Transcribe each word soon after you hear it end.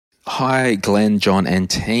Hi, Glenn, John and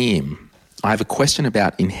team. I have a question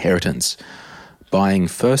about inheritance. Buying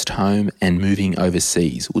first home and moving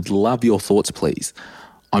overseas. Would love your thoughts, please.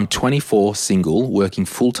 I'm 24, single, working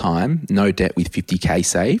full-time, no debt with 50K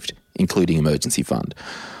saved, including emergency fund.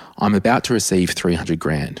 I'm about to receive 300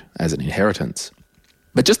 grand as an inheritance.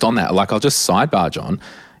 But just on that, I'll just sidebar, John.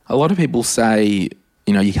 A lot of people say,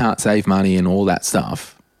 you can't save money and all that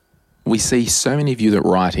stuff. We see so many of you that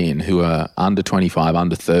write in who are under 25,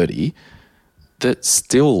 under 30, that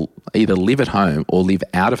still either live at home or live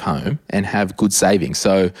out of home and have good savings.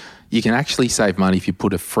 So you can actually save money if you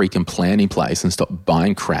put a freaking plan in place and stop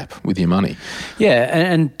buying crap with your money. Yeah,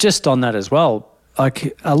 and just on that as well,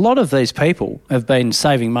 a lot of these people have been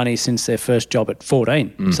saving money since their first job at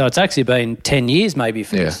 14. So it's actually been 10 years maybe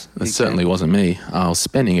for this. Yeah, it certainly wasn't me. I was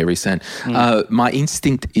spending every cent. My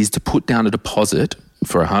instinct is to put down a deposit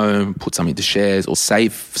for a home, put some into shares, or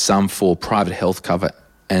save some for private health cover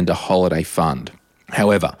and a holiday fund.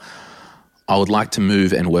 However, I would like to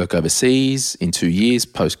move and work overseas in 2 years,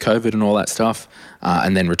 post-COVID and all that stuff,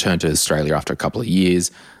 and then return to Australia after a couple of years,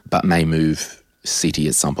 but may move city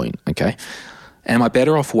at some point, okay? Am I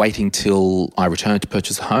better off waiting till I return to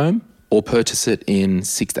purchase a home or purchase it in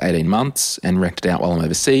 6 to 18 months and rent it out while I'm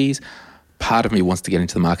overseas? Part of me wants to get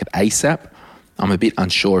into the market ASAP. I'm a bit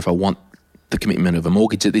unsure if I want the commitment of a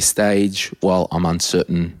mortgage at this stage while I'm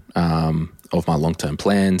uncertain of my long-term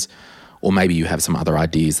plans. Or maybe you have some other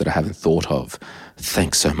ideas that I haven't thought of.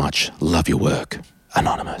 Thanks so much. Love your work.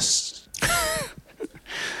 Anonymous.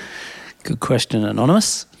 Good question,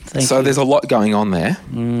 Anonymous. Thank you. There's a lot going on there.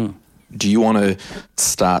 Do you want to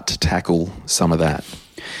start to tackle some of that?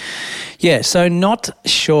 Yeah, so not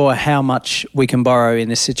sure how much we can borrow in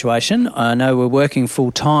this situation. I know we're working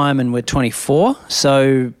full-time and we're 24,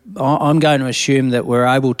 so I'm going to assume that we're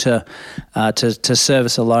able to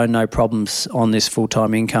service a loan, no problems on this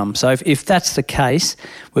full-time income. So if that's the case,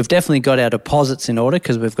 we've definitely got our deposits in order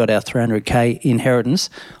because we've got our 300K inheritance.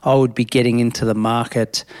 I would be getting into the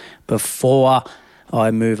market before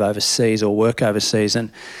I move overseas or work overseas.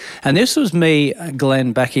 And this was me,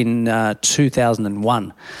 Glenn, back in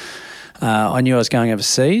 2001. I knew I was going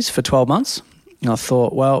overseas for 12 months. And I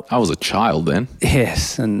thought, well... I was a child then.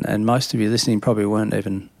 Yes, and most of you listening probably weren't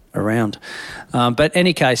even around. But in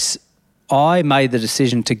any case, I made the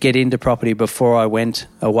decision to get into property before I went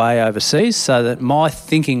away overseas so that my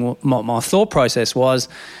thinking, my thought process was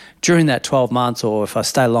during that 12 months or if I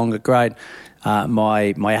stay longer, great,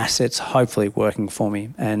 my assets hopefully working for me.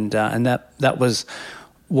 And that was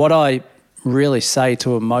what I really say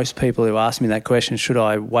to most people who ask me that question, should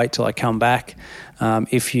I wait till I come back?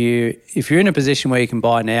 If you're in a position where you can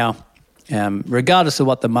buy now, regardless of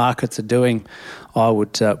what the markets are doing, I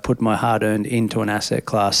would put my hard-earned into an asset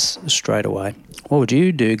class straight away. What would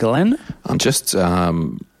you do, Glenn? I'm just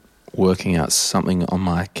working out something on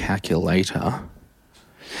my calculator.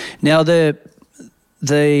 Now,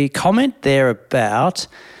 the comment there about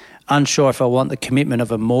unsure if I want the commitment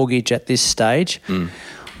of a mortgage at this stage,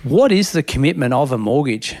 what is the commitment of a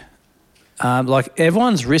mortgage?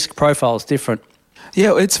 Everyone's risk profile is different.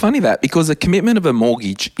 Yeah, it's funny that because the commitment of a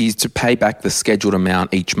mortgage is to pay back the scheduled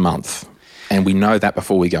amount each month. And we know that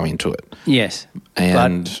before we go into it. Yes.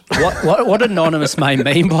 And but what Anonymous may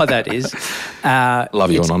mean by that is... Love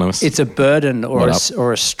you, Anonymous. It's a burden or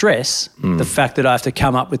a stress, the fact that I have to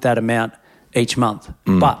come up with that amount each month.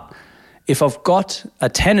 But if I've got a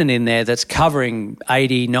tenant in there that's covering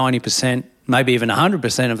 80, 90%, maybe even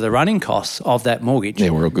 100% of the running costs of that mortgage... Yeah,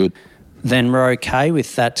 we're all good. Then we're okay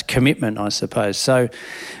with that commitment, I suppose. So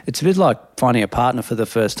it's a bit like finding a partner for the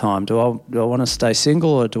first time. Do I want to stay single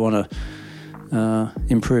or do I want to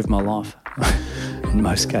improve my life in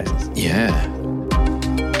most cases? Yeah.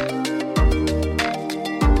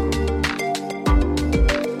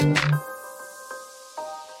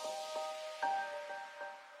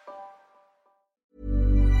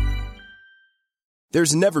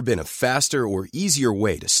 There's never been a faster or easier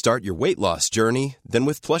way to start your weight loss journey than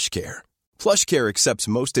with PlushCare. PlushCare accepts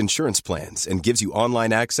most insurance plans and gives you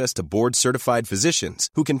online access to board-certified physicians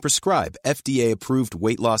who can prescribe FDA-approved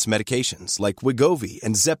weight loss medications like Wegovy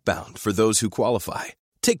and Zepbound for those who qualify.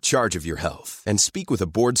 Take charge of your health and speak with a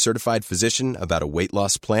board-certified physician about a weight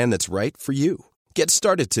loss plan that's right for you. Get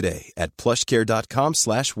started today at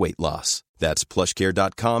plushcare.com/weight-loss. That's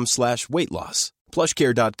plushcare.com/weight-loss.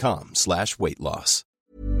 plushcare.com/weight-loss.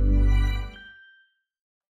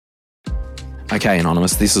 Okay,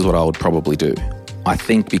 Anonymous, this is what I would probably do. I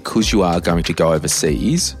think because you are going to go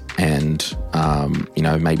overseas and,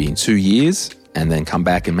 maybe in 2 years and then come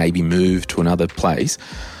back and maybe move to another place,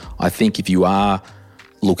 I think if you are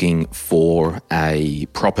looking for a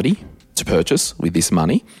property to purchase with this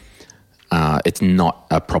money, it's not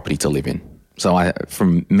a property to live in. So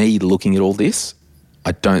from me looking at all this,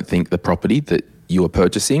 I don't think the property that you are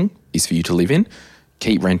purchasing is for you to live in.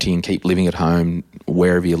 Keep renting, keep living at home,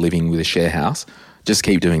 wherever you're living with a share house. Just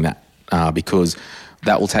keep doing that because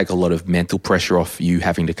that will take a lot of mental pressure off you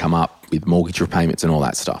having to come up with mortgage repayments and all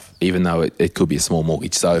that stuff, even though it could be a small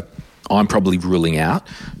mortgage. So I'm probably ruling out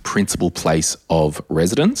principal place of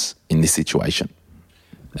residence in this situation.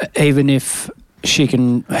 Even if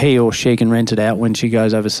he or she can rent it out when she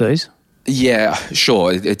goes overseas? Yeah,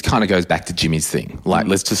 sure. It kind of goes back to Jimmy's thing. Like,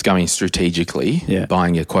 let's just go in strategically,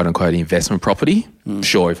 buying a quote-unquote investment property.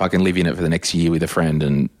 Sure, if I can live in it for the next year with a friend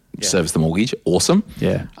and service the mortgage, awesome.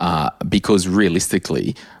 Yeah. Because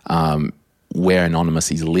realistically, where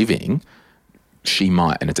Anonymous is living, she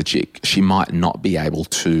might, and it's a chick, she might not be able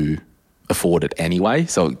to afford it anyway.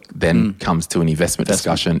 So it then comes to an investment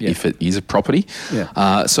discussion if it is a property.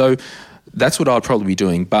 Yeah. So that's what I'd probably be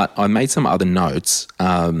doing. But I made some other notes.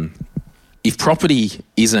 If property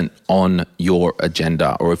isn't on your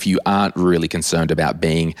agenda, or if you aren't really concerned about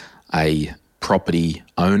being a property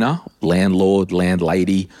owner, landlord,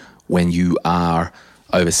 landlady, when you are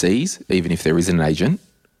overseas, even if there isn't an agent,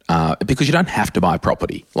 because you don't have to buy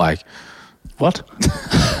property. Like, what?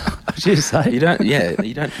 What did you say? You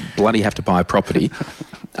don't bloody have to buy a property.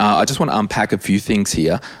 I just want to unpack a few things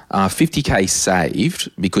here. 50K saved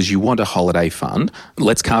because you want a holiday fund.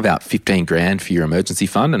 Let's carve out 15 grand for your emergency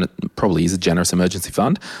fund, and it probably is a generous emergency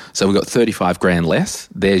fund. So we've got 35 grand less.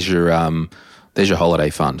 There's your holiday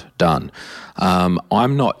fund done.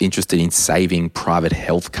 I'm not interested in saving private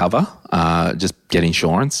health cover. Just get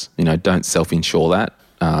insurance. Don't self-insure that.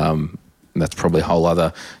 That's probably a whole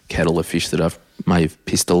other kettle of fish that may have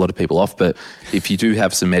pissed a lot of people off. But if you do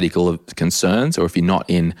have some medical concerns, or if you're not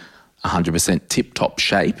in 100% tip-top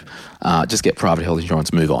shape, just get private health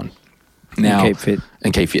insurance, move on. Now,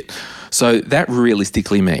 and keep fit. So that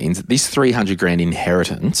realistically means this 300 grand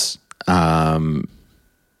inheritance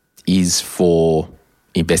is for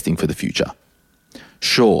investing for the future.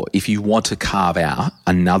 Sure, if you want to carve out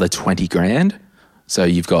another 20 grand, so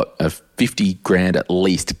you've got a 50 grand at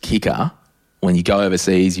least kicker. When you go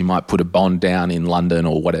overseas, you might put a bond down in London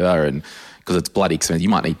or whatever, and because it's bloody expensive, you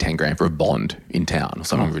might need 10 grand for a bond in town or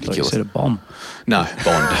something ridiculous. You said a bomb. No,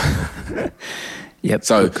 bond. Yep.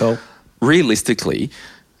 So good call. Realistically,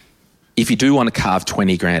 if you do want to carve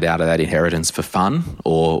 20 grand out of that inheritance for fun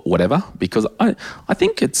or whatever, because I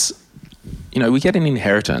think it's, we get an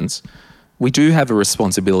inheritance. We do have a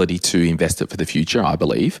responsibility to invest it for the future, I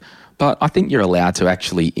believe, but I think you're allowed to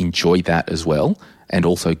actually enjoy that as well and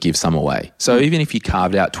also give some away. So even if you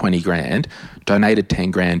carved out 20 grand, donated 10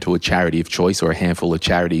 grand to a charity of choice or a handful of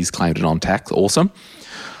charities, claimed it on tax, awesome.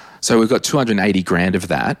 So we've got 280 grand of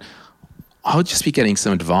that. I would just be getting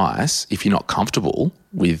some advice if you're not comfortable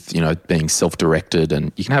with, being self-directed,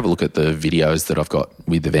 and you can have a look at the videos that I've got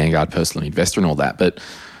with the Vanguard Personal Investor and all that, but,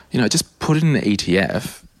 just put it in the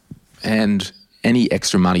ETF, and any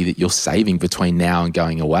extra money that you're saving between now and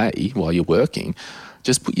going away while you're working,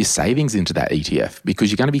 just put your savings into that ETF, because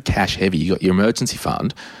you're going to be cash heavy. You got your emergency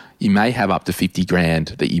fund. You may have up to 50 grand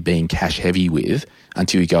that you're being cash heavy with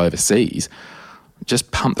until you go overseas. Just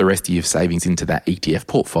pump the rest of your savings into that ETF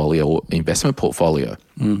portfolio or investment portfolio.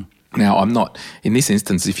 Now, I'm not, in this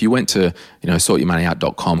instance, if you went to,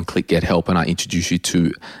 sortyourmoneyout.com, click get help, and I introduce you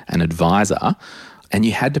to an advisor, and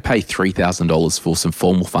you had to pay $3,000 for some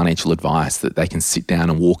formal financial advice that they can sit down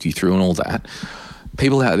and walk you through and all that,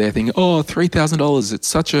 people out there think, $3,000, it's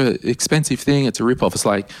such an expensive thing, it's a rip-off. It's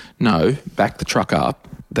like, no, back the truck up.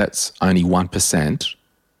 That's only 1%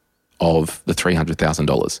 of the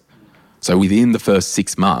 $300,000. So within the first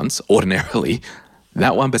 6 months, ordinarily,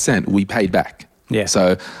 that 1% we paid back. Yeah.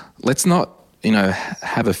 So let's not,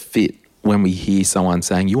 have a fit when we hear someone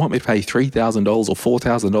saying, you want me to pay $3,000 or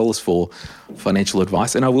 $4,000 for financial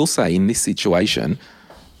advice? And I will say, in this situation,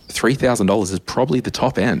 $3,000 is probably the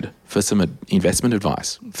top end for some investment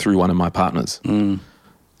advice through one of my partners.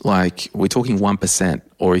 Like, we're talking 1%,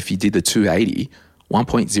 or if you did the 280,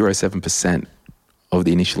 1.07% of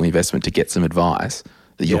the initial investment to get some advice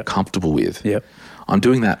that you're comfortable with. Yep. I'm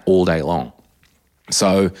doing that all day long.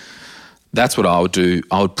 So that's what I would do.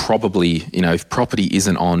 I would probably, if property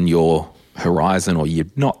isn't on your horizon or you're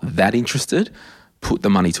not that interested, put the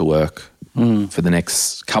money to work for the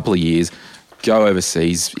next couple of years. Go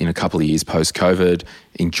overseas in a couple of years post-COVID,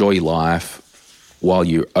 enjoy life. While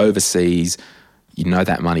you're overseas,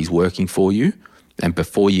 that money's working for you. And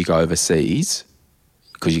before you go overseas,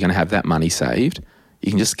 because you're going to have that money saved,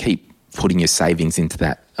 you can just keep putting your savings into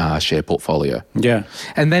that share portfolio. Yeah.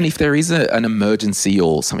 And then if there is an emergency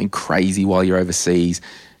or something crazy while you're overseas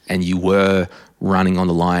and you were running on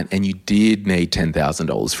the line and you did need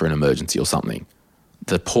 $10,000 for an emergency or something,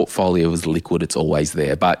 the portfolio is liquid, it's always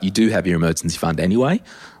there. But you do have your emergency fund anyway,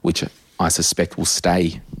 which I suspect will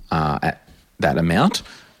stay at that amount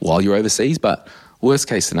while you're overseas. But worst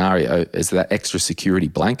case scenario is that extra security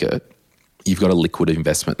blanket, you've got a liquid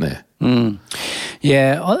investment there.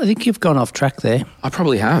 Yeah, I think you've gone off track there. I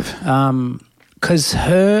probably have. Because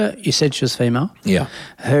you said she was female. Yeah.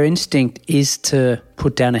 Her instinct is to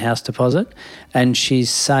put down a house deposit, and she's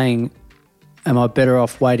saying, am I better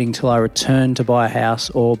off waiting till I return to buy a house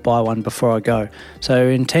or buy one before I go? So her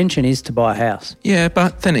intention is to buy a house. Yeah,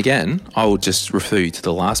 but then again, I will just refer you to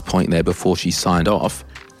the last point there before she signed off.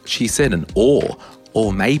 She said an or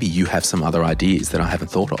maybe you have some other ideas that I haven't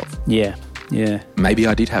thought of. Yeah. Maybe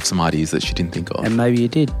I did have some ideas that she didn't think of. And maybe you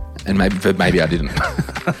did. But maybe I didn't.